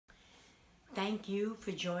Thank you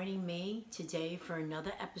for joining me today for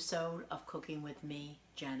another episode of Cooking with me,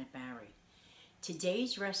 Janet Bari.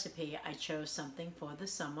 Today's recipe, I chose something for the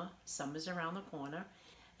summer. Summer's around the corner.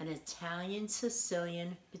 An Italian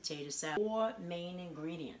Sicilian potato salad. 4 main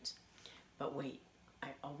ingredients. But wait, I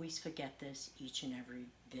always forget this each and every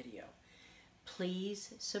video.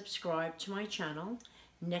 Please subscribe to my channel.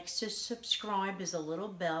 Next to subscribe is a little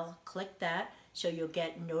bell. Click that so you'll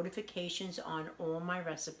get notifications on all my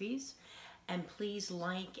recipes. And please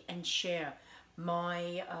like and share.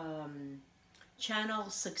 My channel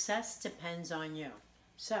success depends on you.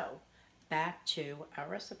 So, back to our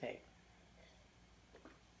recipe.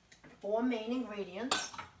 4 main ingredients: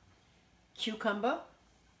 cucumber,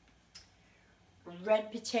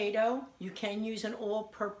 red potato. You can use an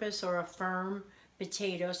all-purpose or a firm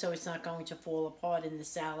potato so it's not going to fall apart in the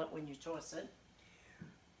salad when you toss it.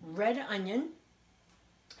 Red onion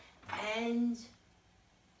and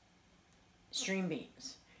string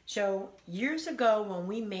beans. So years ago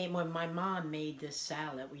when my mom made this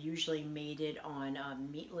salad, we usually made it on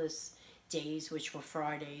meatless days, which were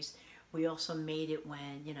Fridays. We also made it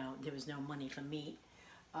when, there was no money for meat.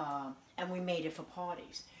 And we made it for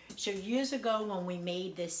parties. So years ago when we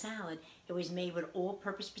made this salad, it was made with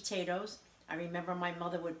all-purpose potatoes. I remember my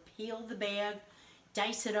mother would peel the bag,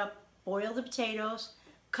 dice it up, boil the potatoes,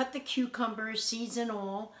 cut the cucumbers, seeds and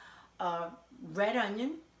all, red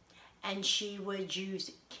onion, and she would use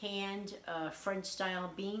canned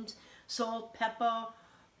French-style beans, salt, pepper,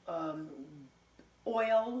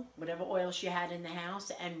 oil, whatever oil she had in the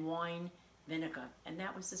house, and wine vinegar. And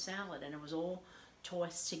that was the salad, and it was all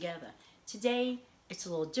tossed together. Today, it's a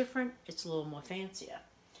little different. It's a little more fancier.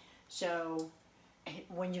 So,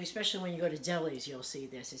 especially when you go to delis, you'll see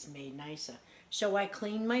this. It's made nicer. So I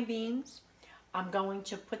cleaned my beans. I'm going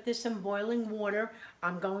to put this in boiling water.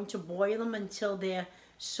 I'm going to boil them until they're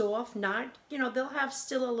soft, they'll have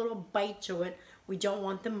still a little bite to it. We don't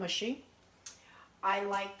want them mushy. I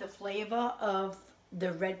like the flavor of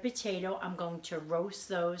the red potato. I'm going to roast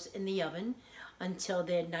those in the oven until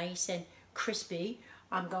they're nice and crispy.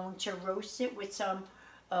 I'm going to roast it with some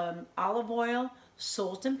olive oil,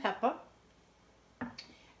 salt and pepper.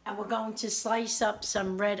 And we're going to slice up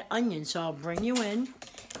some red onion. So I'll bring you in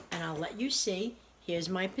and I'll let you see. Here's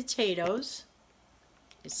my potatoes.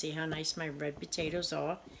 You see how nice my red potatoes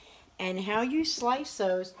are. And how you slice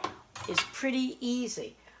those is pretty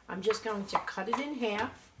easy. I'm just going to cut it in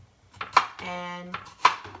half and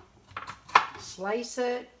slice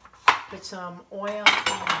it. Put some oil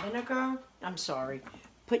and vinegar.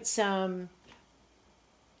 Put some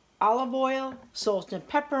olive oil, salt and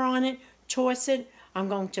pepper on it. Toss it. I'm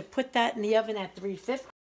going to put that in the oven at 350.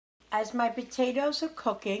 As my potatoes are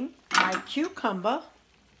cooking, my cucumber,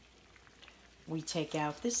 we take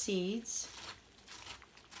out the seeds.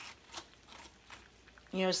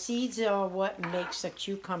 Seeds are what makes a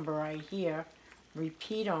cucumber, I hear,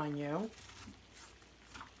 repeat on you.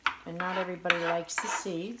 And not everybody likes the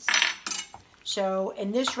seeds. So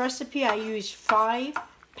in this recipe, I use 5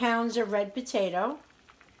 pounds of red potato,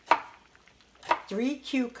 3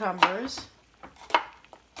 cucumbers,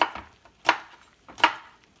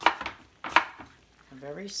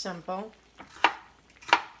 very simple.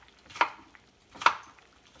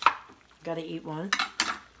 Gotta eat one.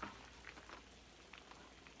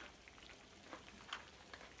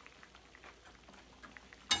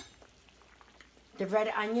 The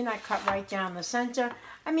red onion I cut right down the center.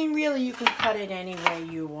 Really, you can cut it any way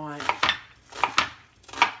you want.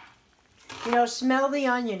 Smell the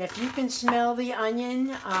onion. If you can smell the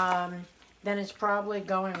onion, then it's probably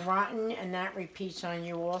going rotten, and that repeats on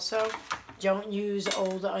you also. Don't use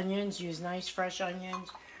old onions. Use nice fresh onions,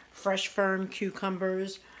 fresh firm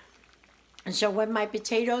cucumbers. And so when my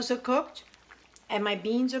potatoes are cooked and my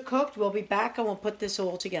beans are cooked, we'll be back and we'll put this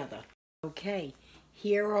all together. Okay,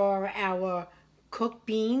 here are our cooked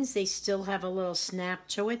beans. They still have a little snap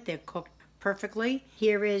to it. They're cooked perfectly.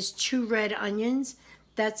 Here is 2 red onions.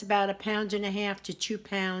 That's about 1.5 pounds to 2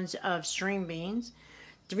 pounds of string beans.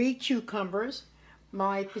 3 cucumbers.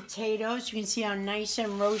 My potatoes, you can see how nice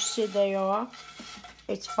and roasted they are.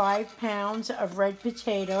 It's 5 pounds of red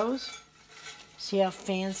potatoes. See how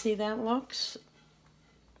fancy that looks?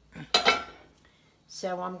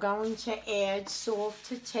 So I'm going to add salt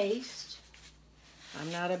to taste. I'm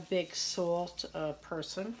not a big salt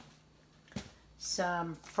person.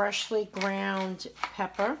 Some freshly ground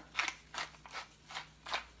pepper.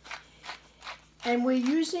 And we're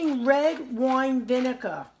using red wine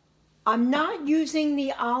vinegar. I'm not using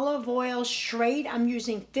the olive oil straight. I'm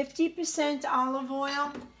using 50% olive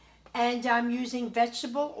oil, and I'm using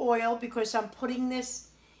vegetable oil because I'm putting this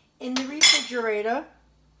in the refrigerator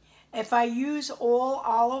If I use all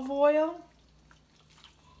olive oil,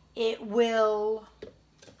 it will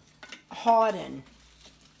harden.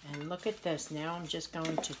 And look at this. Now I'm just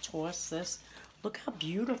going to toss this. Look how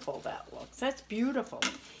beautiful that looks. That's beautiful.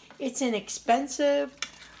 It's inexpensive.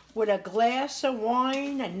 With a glass of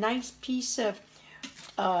wine, a nice piece of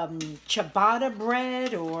ciabatta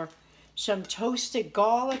bread or some toasted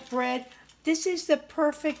garlic bread. This is the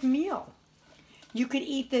perfect meal. You could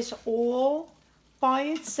eat this all by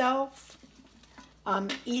itself.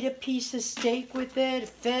 Eat a piece of steak with it,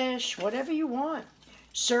 fish, whatever you want.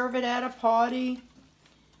 Serve it at a party.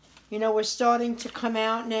 You know, we're starting to come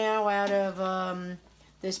out now out of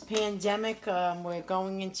this pandemic. We're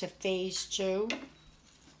going into phase 2.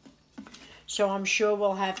 So I'm sure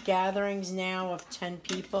we'll have gatherings now of 10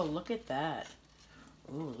 people. Look at that.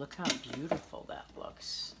 Ooh, look how beautiful that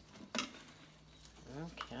looks.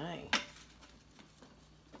 Okay.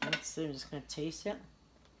 Let's see, I'm just going to taste it.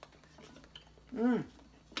 A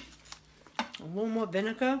little more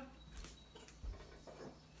vinegar.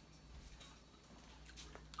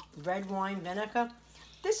 Red wine vinegar.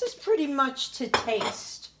 This is pretty much to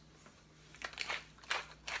taste.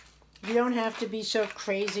 You don't have to be so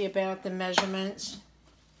crazy about the measurements.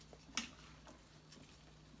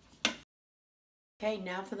 Okay,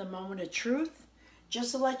 now for the moment of truth.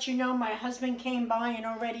 Just to let you know, my husband came by and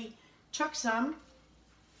already took some.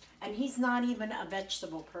 And he's not even a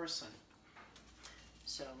vegetable person.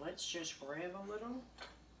 So let's just grab a little.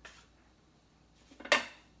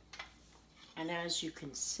 And as you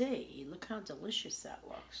can see, look how delicious that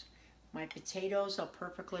looks. My potatoes are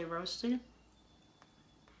perfectly roasted.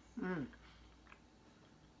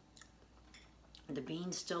 The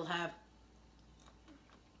beans still have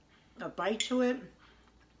a bite to it.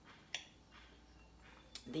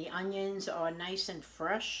 The onions are nice and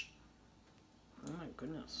fresh. Oh my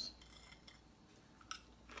goodness.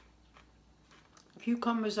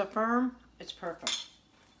 Cucumbers are firm. It's perfect.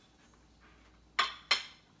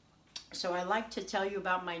 So I like to tell you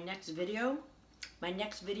about my next video. My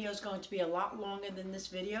next video is going to be a lot longer than this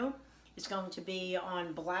video. It's going to be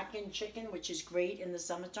on blackened chicken, which is great in the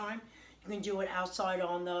summertime. You can do it outside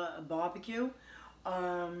on the barbecue.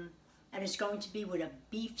 And it's going to be with a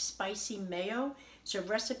beef spicy mayo. It's a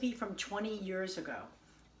recipe from 20 years ago.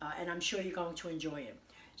 And I'm sure you're going to enjoy it.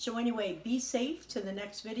 So anyway, be safe to the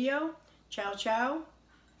next video. Ciao, ciao.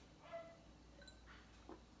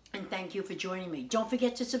 And thank you for joining me. Don't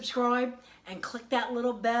forget to subscribe and click that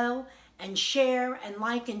little bell and share and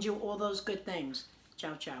like and do all those good things.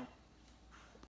 Ciao, ciao.